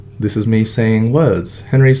This is me saying words.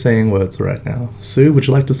 Henry saying words right now. Sue, would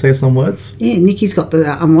you like to say some words? Yeah, Nikki's got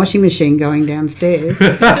the washing machine going downstairs.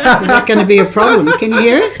 Is that going to be a problem? Can you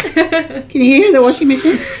hear it? Can you hear the washing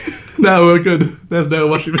machine? No, we're good. There's no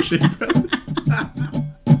washing machine present.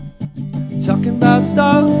 Talking about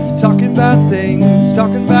stuff, talking about things,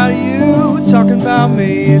 talking about you, talking about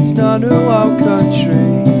me. It's not a wild country,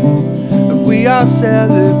 and we are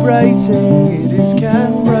celebrating. It is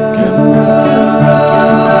Canberra.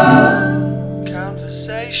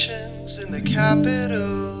 Conversations in the capital.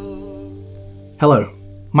 Hello,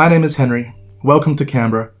 my name is Henry. Welcome to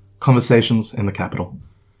Canberra, Conversations in the Capital.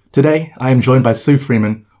 Today, I am joined by Sue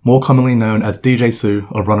Freeman, more commonly known as DJ Sue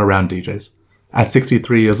of Runaround DJs. At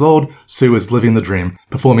 63 years old, Sue is living the dream,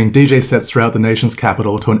 performing DJ sets throughout the nation's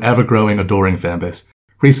capital to an ever-growing, adoring fanbase.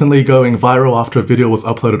 Recently going viral after a video was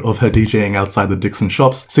uploaded of her DJing outside the Dixon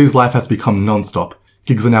shops, Sue's life has become non-stop.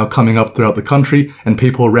 Gigs are now coming up throughout the country, and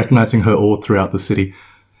people are recognizing her all throughout the city.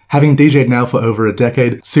 Having DJed now for over a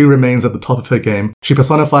decade, Sue remains at the top of her game. She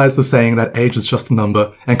personifies the saying that age is just a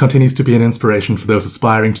number, and continues to be an inspiration for those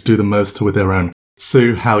aspiring to do the most with their own.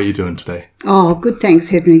 Sue, how are you doing today? Oh, good. Thanks,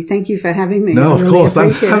 Henry. Thank you for having me. No, of course.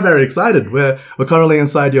 I'm very excited. We're currently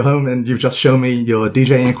inside your home and you've just shown me your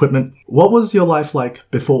DJing equipment. What was your life like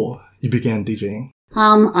before you began DJing?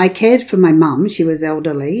 I cared for my mum. She was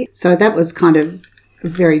elderly. So that was kind of a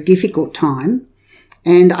very difficult time.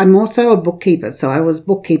 And I'm also a bookkeeper. So I was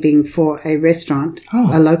bookkeeping for a restaurant,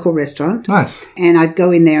 a local restaurant. Nice. And I'd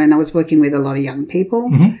go in there and I was working with a lot of young people.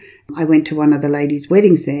 Mm-hmm. I went to one of the ladies'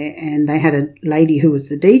 weddings there and they had a lady who was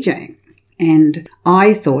the DJ. And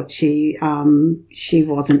I thought she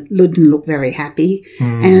didn't look very happy.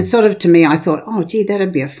 Mm. And it sort of, to me, I thought, oh, gee,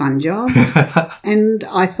 that'd be a fun job. And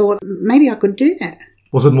I thought maybe I could do that.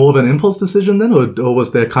 Was it more of an impulse decision then, or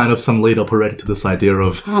was there kind of some lead up already to this idea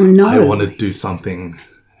of, no. I want to do something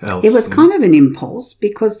else? It was kind of an impulse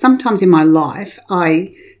because sometimes in my life,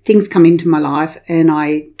 things come into my life and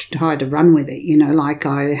I try to run with it. You know, like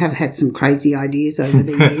I have had some crazy ideas over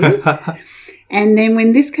the years. And then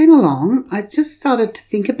when this came along, I just started to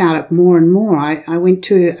think about it more and more. I went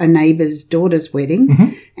to a neighbour's daughter's wedding mm-hmm.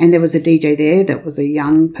 and there was a DJ there that was a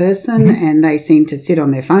young person mm-hmm. and they seemed to sit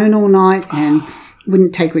on their phone all night and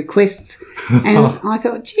wouldn't take requests. And I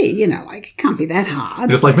thought, gee, you know, like, it can't be that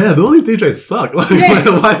hard. Just like, man, all these DJs suck. Like, yeah.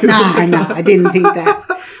 No, I didn't think that.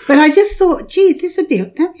 But I just thought, gee, that'd be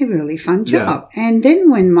a really fun job. Yeah. And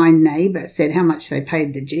then when my neighbour said how much they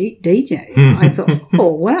paid the DJ, I thought,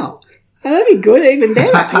 oh, wow, that'd be good, even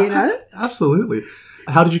better, you know? Absolutely.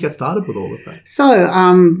 How did you get started with all of that? So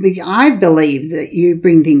I believe that you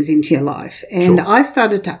bring things into your life. And sure. I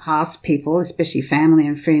started to ask people, especially family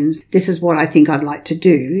and friends, this is what I think I'd like to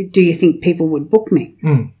do. Do you think people would book me?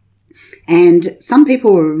 Mm. And some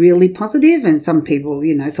people were really positive and some people,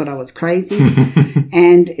 you know, thought I was crazy.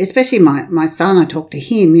 And especially my son, I talked to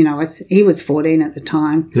him, you know, he was 14 at the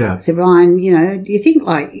time. Yeah. I said, Ryan, you know, do you think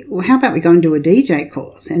how about we go and do a DJ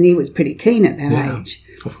course? And he was pretty keen at that age.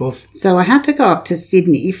 Of course. So I had to go up to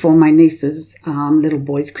Sydney for my niece's little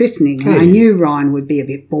boy's christening. Hey. And I knew Ryan would be a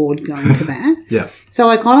bit bored going to that. Yeah. So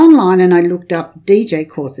I got online and I looked up DJ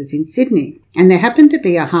courses in Sydney. And there happened to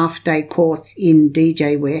be a half-day course in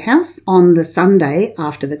DJ Warehouse on the Sunday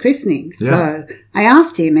after the christening. Yeah. So I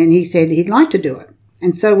asked him and he said he'd like to do it.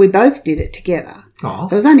 And so we both did it together. Oh.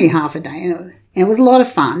 So it was only half a day and it was a lot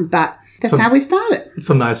of fun, but that's how we started. It's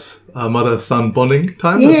some nice mother-son bonding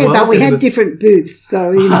time as well. Yeah, but we had different booths,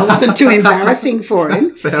 so, you know, it wasn't too embarrassing for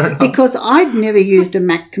him. Fair enough. Because I'd never used a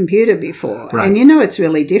Mac computer before. Right. And, you know, it's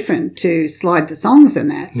really different to slide the songs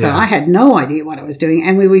and that. So I had no idea what I was doing.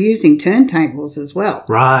 And we were using turntables as well.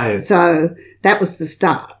 Right. So that was the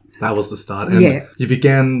start. That was the start. And you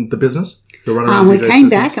began the business? We came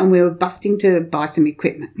back and we were busting to buy some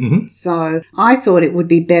equipment. Mm-hmm. So I thought it would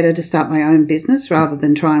be better to start my own business rather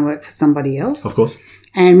than try and work for somebody else. Of course.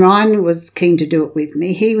 And Ryan was keen to do it with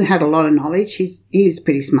me. He had a lot of knowledge. He was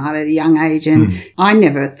pretty smart at a young age and I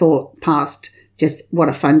never thought past just what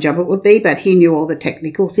a fun job it would be, but he knew all the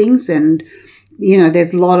technical things and, you know,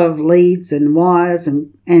 there's a lot of leads and wires and,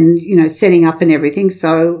 you know, setting up and everything.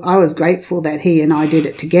 So I was grateful that he and I did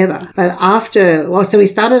it together. But so we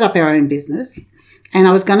started up our own business and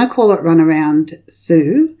I was going to call it Runaround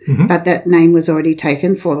Sue, but that name was already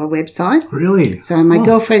taken for the website. Really? So my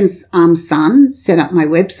girlfriend's son set up my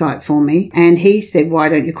website for me and he said, why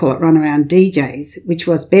don't you call it Runaround DJs, which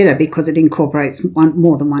was better because it incorporates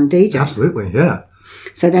more than one DJ. Absolutely, yeah.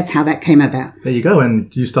 So that's how that came about. There you go.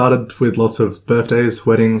 And you started with lots of birthdays,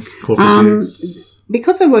 weddings, corporate gigs.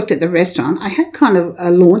 because I worked at the restaurant, I had kind of a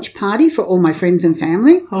launch party for all my friends and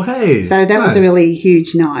family. Oh, hey. So that was a really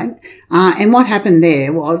huge night. And what happened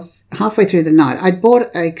there was halfway through the night, I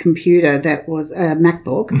bought a computer that was a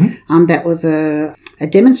MacBook, that was a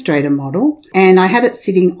demonstrator model, and I had it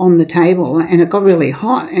sitting on the table, and it got really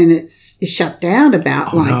hot, and it shut down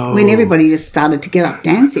about when everybody just started to get up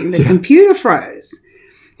dancing, the computer froze.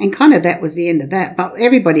 And kind of that was the end of that. But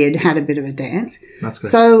everybody had had a bit of a dance. That's great.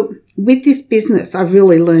 So with this business, I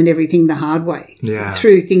really learned everything the hard way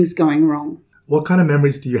through things going wrong. What kind of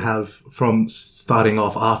memories do you have from starting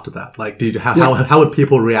off after that? Like, how would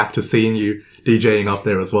people react to seeing you DJing up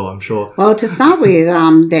there as well, I'm sure? Well, to start with,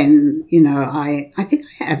 then, I think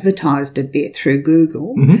I advertised a bit through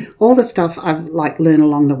Google. All the stuff I've learned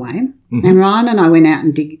along the way. And Ryan and I went out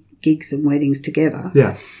and did gigs and weddings together.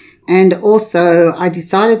 Yeah. And also I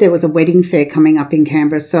decided there was a wedding fair coming up in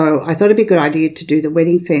Canberra, so I thought it'd be a good idea to do the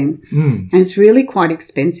wedding fair. And it's really quite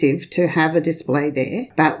expensive to have a display there.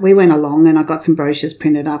 But we went along and I got some brochures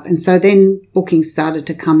printed up. And so then bookings started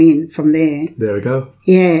to come in from there. There we go.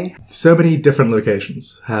 Yeah. So many different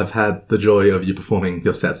locations have had the joy of you performing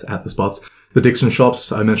your sets at the spots. The Dixon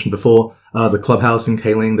Shops I mentioned before, the Clubhouse in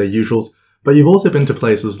Kaling, their usuals. But you've also been to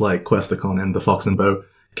places like Questacon and the Fox and Bow.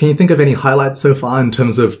 Can you think of any highlights so far in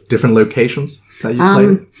terms of different locations that you've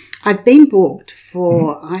played? I've been booked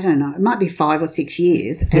for, I don't know, it might be 5 or 6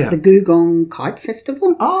 years at the Gugong Kite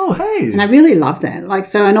Festival. Oh, hey. And I really love that.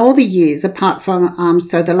 In all the years, apart from,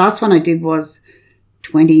 so the last one I did was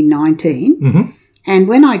 2019. And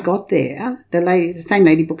when I got there, the same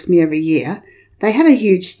lady books me every year. They had a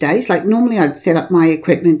huge stage. Normally I'd set up my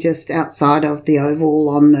equipment just outside of the oval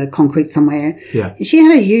on the concrete somewhere. Yeah. And she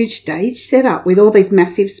had a huge stage set up with all these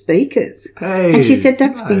massive speakers. Hey. And she said,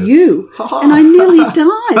 "That's for you." And I nearly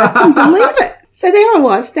died. I couldn't believe it. So there I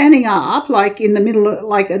was standing up, in the middle,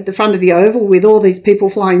 at the front of the oval with all these people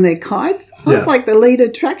flying their kites. I was like the lead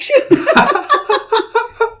attraction.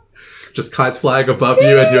 Just kites flying above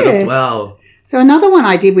you and you're just, wow. So another one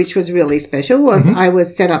I did, which was really special, was I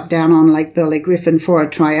was set up down on Lake Burley Griffin for a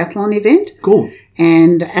triathlon event. Cool.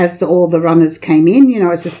 And as all the runners came in, I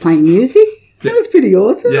was just playing music. That was pretty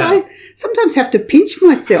awesome. Yeah. I sometimes have to pinch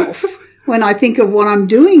myself when I think of what I'm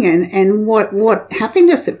doing and what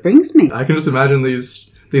happiness it brings me. I can just imagine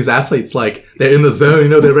these athletes, they're in the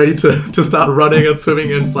zone, they're ready to start running and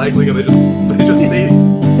swimming and cycling, and they just see.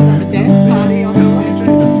 Have a dance party on the way.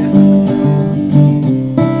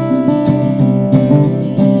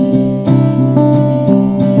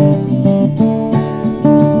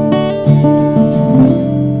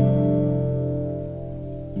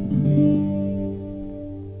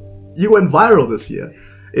 You went viral this year.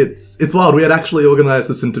 It's wild. We had actually organized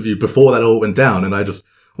this interview before that all went down, and I just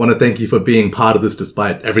want to thank you for being part of this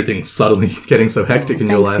despite everything suddenly getting so hectic in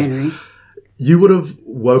your life. Henry. You would have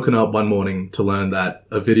woken up one morning to learn that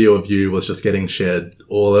a video of you was just getting shared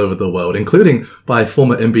all over the world, including by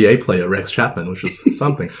former NBA player Rex Chapman, which is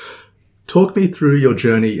something. Talk me through your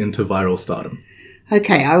journey into viral stardom.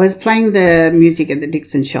 Okay, I was playing the music at the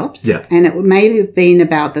Dixon Shops. Yeah. And it may have been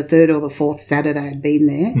about the 3rd or the 4th Saturday I'd been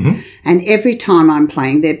there. And every time I'm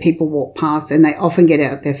playing there, people walk past and they often get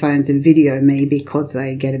out their phones and video me because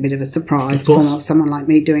they get a bit of a surprise from someone like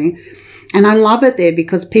me doing it. And I love it there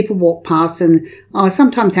because people walk past and I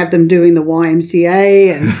sometimes have them doing the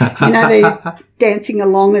YMCA and, they're dancing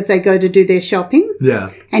along as they go to do their shopping. Yeah.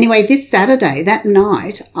 Anyway, this Saturday, that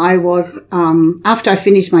night, I was, after I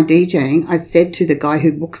finished my DJing, I said to the guy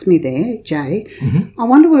who books me there, Jay, I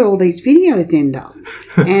wonder where all these videos end up.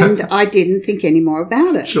 And I didn't think any more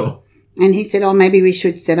about it. Sure. And he said, maybe we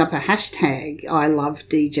should set up a hashtag, I love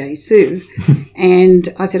DJ Sue. And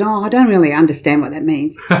I said, I don't really understand what that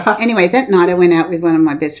means. Anyway, that night I went out with one of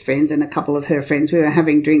my best friends and a couple of her friends. We were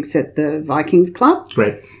having drinks at the Vikings Club.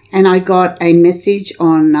 Great. And I got a message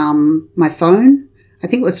on my phone. I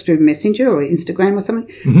think it was through Messenger or Instagram or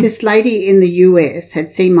something. This lady in the US had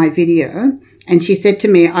seen my video and she said to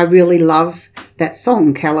me, I really love that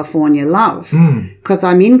song, California Love, because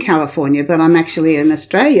I'm in California, but I'm actually an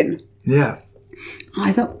Australian. Yeah.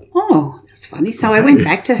 I thought, that's funny. So I went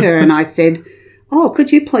back to her and I said,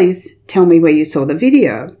 could you please tell me where you saw the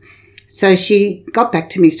video? So she got back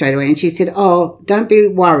to me straight away and she said, don't be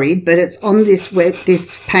worried, but it's on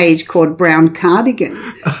this page called Brown Cardigan.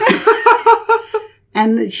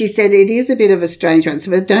 And she said, it is a bit of a strange one,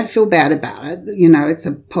 but don't feel bad about it. It's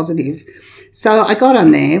a positive. So I got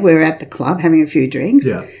on there. We were at the club having a few drinks.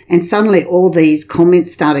 Yeah. And suddenly all these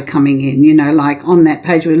comments started coming in, on that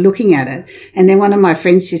page. We were looking at it. And then one of my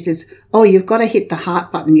friends, she says, you've got to hit the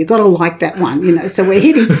heart button. You've got to like that one, So we're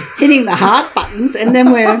hitting the heart buttons. And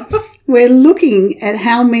then we're we're looking at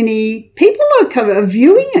how many people are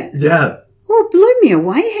viewing it. Yeah. Oh, it blew me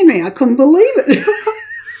away, Henry. I couldn't believe it.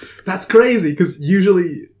 That's crazy, because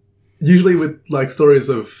usually with like stories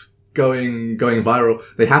of going viral,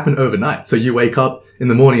 they happen overnight. So you wake up in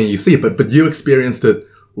the morning and you see it, but you experienced it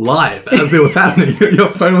live as it was happening. Your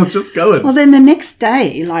phone was just going. Well, then the next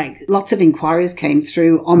day, like, lots of inquiries came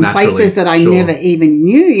through on Naturally, places that I never even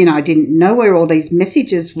knew. You know, I didn't know where all these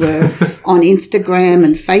messages were on Instagram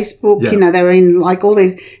and Facebook. Yeah. You know, they were in like all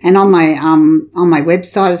these, and on my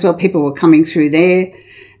website as well, people were coming through there.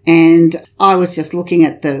 And I was just looking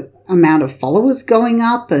at the amount of followers going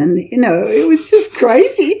up, and, you know, it was just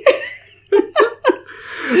crazy.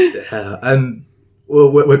 Yeah, and well,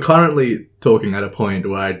 we're currently talking at a point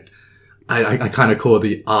where I kind of call it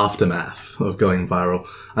the aftermath of going viral,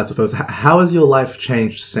 I suppose. How has your life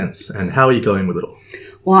changed since, and how are you going with it all?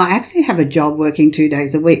 Well, I actually have a job working 2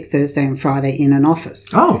 days a week, Thursday and Friday, in an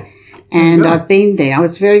office. Oh. And Yeah. I've been there. I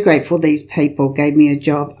was very grateful these people gave me a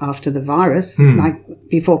job after the virus, like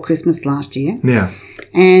before Christmas last year. Yeah.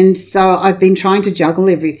 And so I've been trying to juggle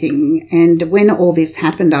everything. And when all this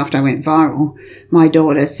happened after I went viral, my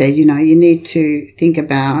daughter said, you know, you need to think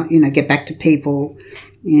about, you know, get back to people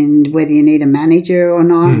and whether you need a manager or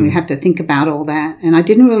not. We had to think about all that. And I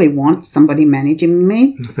didn't really want somebody managing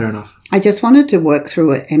me. Fair enough. I just wanted to work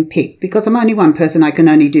through it and pick, because I'm only one person. I can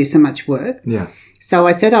only do so much work. Yeah. So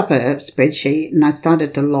I set up a spreadsheet and I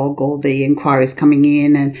started to log all the inquiries coming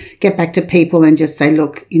in and get back to people and just say,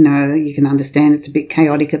 look, you know, you can understand it's a bit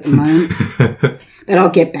chaotic at the moment, but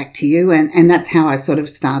I'll get back to you. And that's how I sort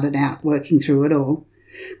of started out working through it all.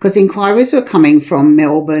 Because inquiries were coming from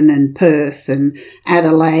Melbourne and Perth and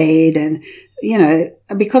Adelaide, and, you know,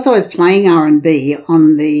 because I was playing R&B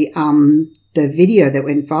on the video that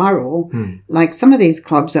went viral, like some of these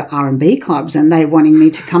clubs are R&B clubs and they're wanting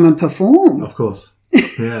me to come and perform. Of course.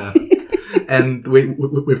 Yeah. And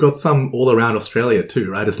we've got some all around Australia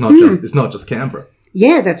too, right? It's not just Canberra.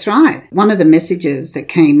 Yeah, that's right. One of the messages that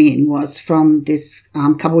came in was from this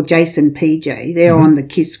couple, Jason PJ. They're on the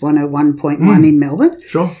KISS 101.1 in Melbourne.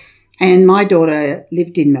 Sure. And my daughter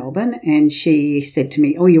lived in Melbourne and she said to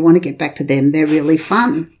me, oh, you want to get back to them? They're really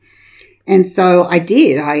fun. And so I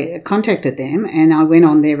did. I contacted them and I went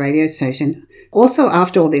on their radio station. Also,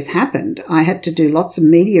 after all this happened, I had to do lots of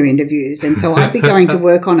media interviews. And so I'd be going to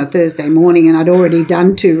work on a Thursday morning and I'd already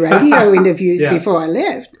done 2 radio interviews before I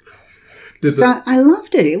left. So I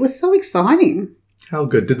loved it. It was so exciting. How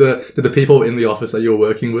good. Did the people in the office that you were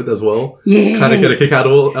working with as well kind of get a kick out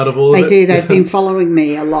of all of it? They do. They've been following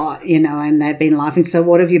me a lot, you know, and they've been laughing. So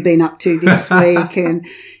what have you been up to this week? And,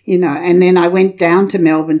 you know, and then I went down to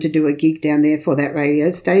Melbourne to do a gig down there for that radio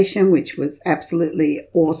station, which was absolutely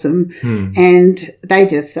awesome. And they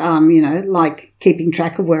just, you know, like keeping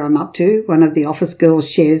track of where I'm up to. One of the office girls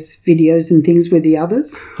shares videos and things with the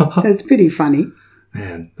others. So it's pretty funny.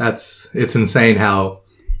 Man, it's insane how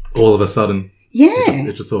all of a sudden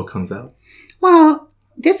it just all comes out. Well,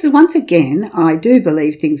 this is, once again, I do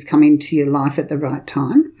believe things come into your life at the right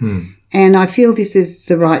time. And I feel this is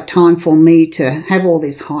the right time for me to have all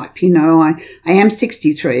this hype. You know, I am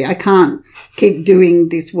 63. I can't keep doing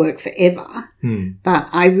this work forever. But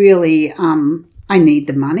I really, I need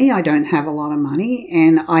the money. I don't have a lot of money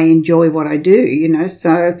and I enjoy what I do, you know.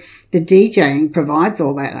 So the DJing provides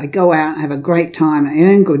all that. I go out and have a great time, I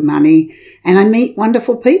earn good money and I meet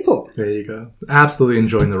wonderful people. There you go. Absolutely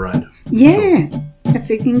enjoying the ride. Yeah, that's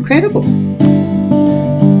incredible.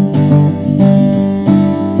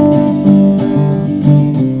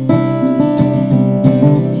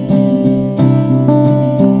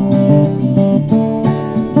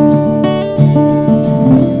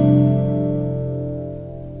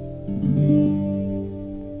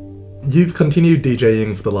 You've continued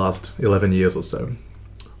DJing for the last 11 years or so.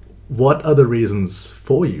 What are the reasons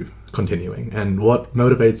for you continuing, and what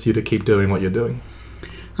motivates you to keep doing what you're doing?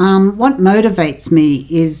 What motivates me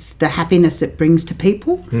is the happiness it brings to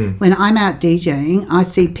people. When I'm out DJing, I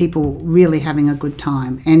see people really having a good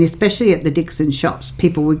time, and especially at the Dixon shops,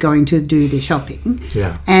 people were going to do their shopping.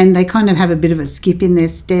 Yeah. And they kind of have a bit of a skip in their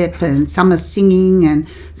step, and some are singing, and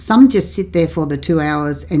some just sit there for the 2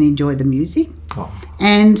 hours and enjoy the music. Oh.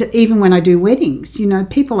 And even when I do weddings, you know,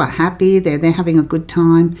 people are happy, they're having a good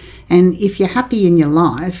time. And if you're happy in your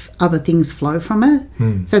life, other things flow from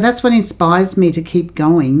it. So that's what inspires me to keep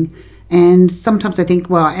going. And sometimes I think,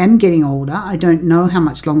 well, I am getting older. I don't know how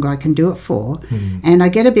much longer I can do it for. And I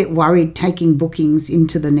get a bit worried taking bookings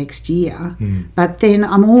into the next year. But then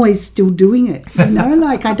I'm always still doing it. You know,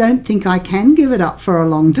 like I don't think I can give it up for a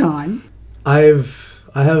long time. I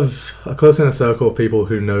have a close inner circle of people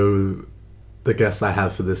who know the guests I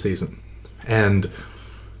have for this season. And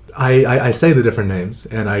I say the different names,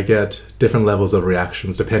 and I get different levels of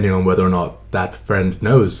reactions depending on whether or not that friend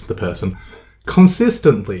knows the person.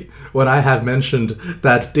 Consistently, when I have mentioned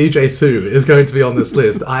that DJ Sue is going to be on this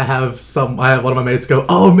list, I have one of my mates go,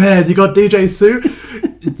 "Oh man, you got DJ Sue?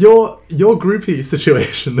 Your groupie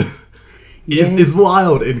situation is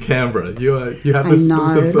wild in Canberra. You have this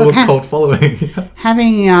sort of cult following."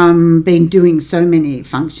 Having been doing so many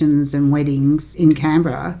functions and weddings in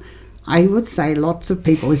Canberra, I would say lots of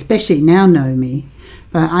people, especially now, know me.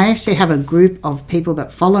 But I actually have a group of people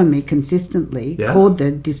that follow me consistently called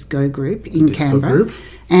the Disco Group in Canberra.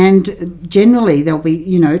 And generally there'll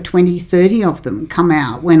be, 20, 30 of them come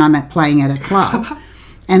out when I'm playing at a club.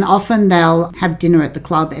 And often they'll have dinner at the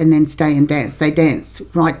club and then stay and dance. They dance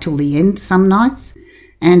right till the end some nights.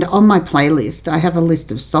 And on my playlist, I have a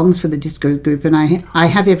list of songs for the Disco Group, and I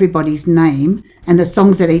have everybody's name and the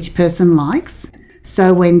songs that each person likes.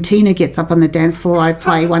 So when Tina gets up on the dance floor, I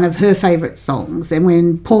play one of her favourite songs. And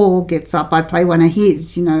when Paul gets up, I play one of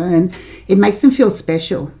his, and it makes them feel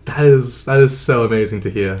special. That is so amazing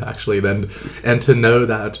to hear, actually, then. And to know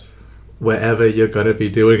that wherever you're going to be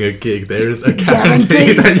doing a gig, there is a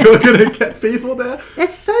guarantee that you're going to get people there.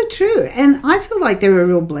 That's so true. And I feel like they're a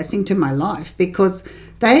real blessing to my life, because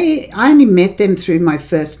I only met them through my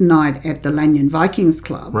first night at the Lanyon Vikings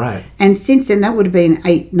Club. Right. And since then, that would have been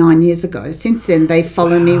 8-9 years ago. Since then, they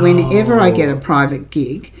follow me whenever I get a private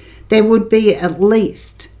gig. There would be at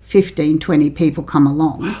least 15, 20 people come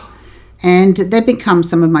along. And they've become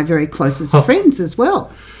some of my very closest friends as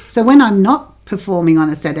well. So when I'm not performing on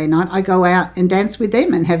a Saturday night, I go out and dance with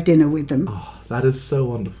them and have dinner with them. Oh, that is so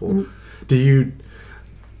wonderful. Do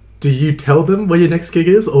you tell them where your next gig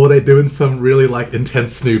is, or are they doing some really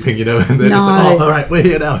intense snooping, and they're just like, "Oh, all right, we're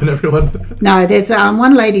here now," and everyone... No, there's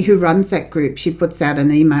one lady who runs that group. She puts out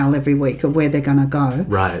an email every week of where they're going to go.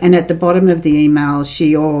 Right. And at the bottom of the email,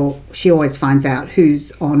 she always finds out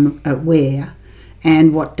who's on where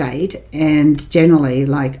and what date. And generally,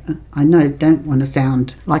 I don't want to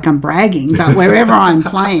sound like I'm bragging, but wherever I'm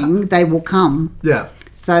playing, they will come. Yeah.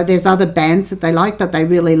 So there's other bands that they like, but they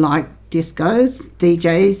really like discos,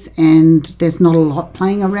 DJs, and there's not a lot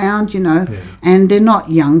playing around, and they're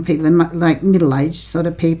not young people, they're like middle-aged sort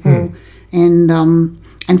of people, and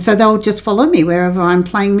so they'll just follow me wherever I'm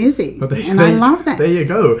playing music, I love that. There you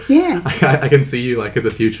go. Yeah. I can see you in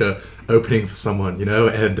the future opening for someone,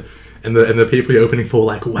 and the people you're opening for,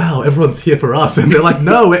 wow, everyone's here for us, and they're like,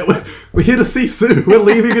 no, we're here to see Sue, we're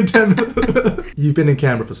leaving in 10 minutes. You've been in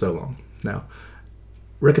Canberra for so long now.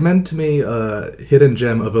 Recommend to me a hidden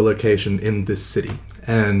gem of a location in this city,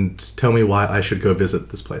 and tell me why I should go visit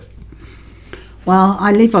this place. Well,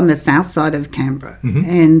 I live on the south side of Canberra,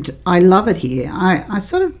 and I love it here. I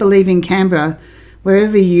sort of believe in Canberra,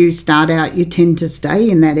 wherever you start out, you tend to stay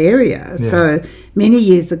in that area. Yeah. So many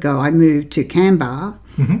years ago, I moved to Canberra,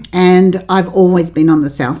 and I've always been on the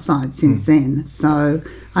south side since then. So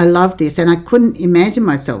I love this, and I couldn't imagine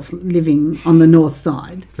myself living on the north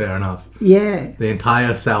side. Fair enough. Yeah. The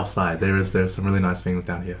entire south side. There's some really nice things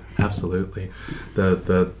down here. Absolutely.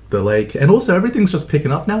 The lake, and also everything's just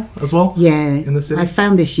picking up now as well. Yeah. In the city. I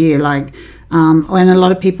found this year when a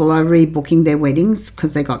lot of people are rebooking their weddings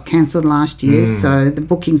because they got cancelled last year, so the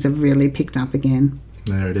bookings have really picked up again.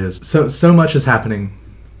 There it is. So much is happening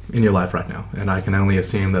in your life right now, and I can only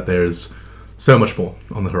assume that there's so much more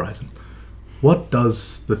on the horizon. What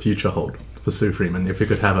does the future hold for Sue Freeman, if you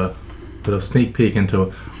could have a bit of sneak peek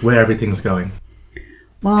into where everything's going?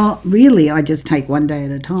 Well, really, I just take one day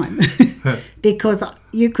at a time because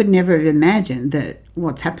you could never have imagined that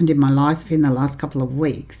what's happened in my life in the last couple of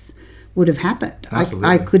weeks would have happened.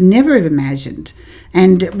 I could never have imagined.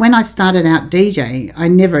 And when I started out DJing, I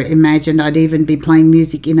never imagined I'd even be playing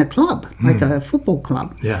music in a club, like a football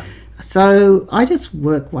club. Yeah. So I just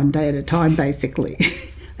work one day at a time, basically.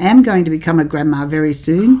 I am going to become a grandma very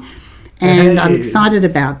soon, and I'm excited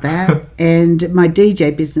about that. And my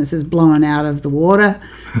DJ business is blowing out of the water.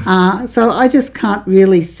 So I just can't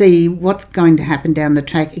really see what's going to happen down the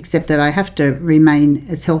track, except that I have to remain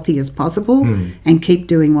as healthy as possible and keep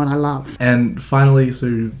doing what I love. And finally,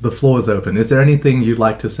 Sue, the floor is open. Is there anything you'd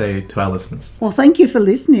like to say to our listeners? Well, thank you for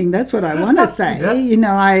listening. That's what I want to say.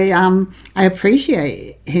 Yeah. I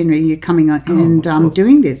appreciate, Henry, you coming on and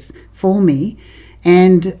doing this for me.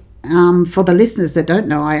 And for the listeners that don't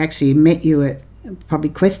know, I actually met you at probably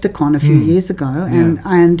Questacon a few years ago,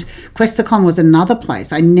 and Questacon was another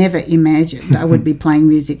place I never imagined I would be playing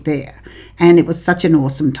music there, and it was such an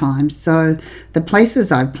awesome time. So the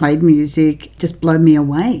places I've played music just blow me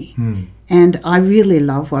away, and I really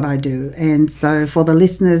love what I do. And so for the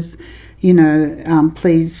listeners,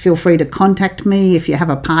 please feel free to contact me if you have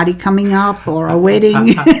a party coming up or a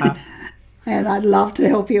wedding. And I'd love to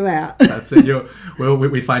help you out. That's it.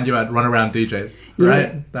 We find you at Runaround DJs,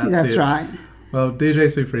 right? Yeah, that's right. Well, DJ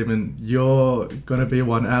Sue Freeman, you're going to be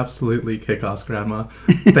one absolutely kick-ass grandma.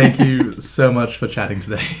 Thank you so much for chatting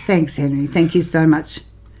today. Thanks, Henry. Thank you so much.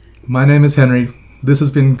 My name is Henry. This has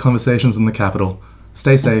been Conversations in the Capital.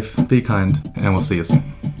 Stay safe, be kind, and we'll see you soon.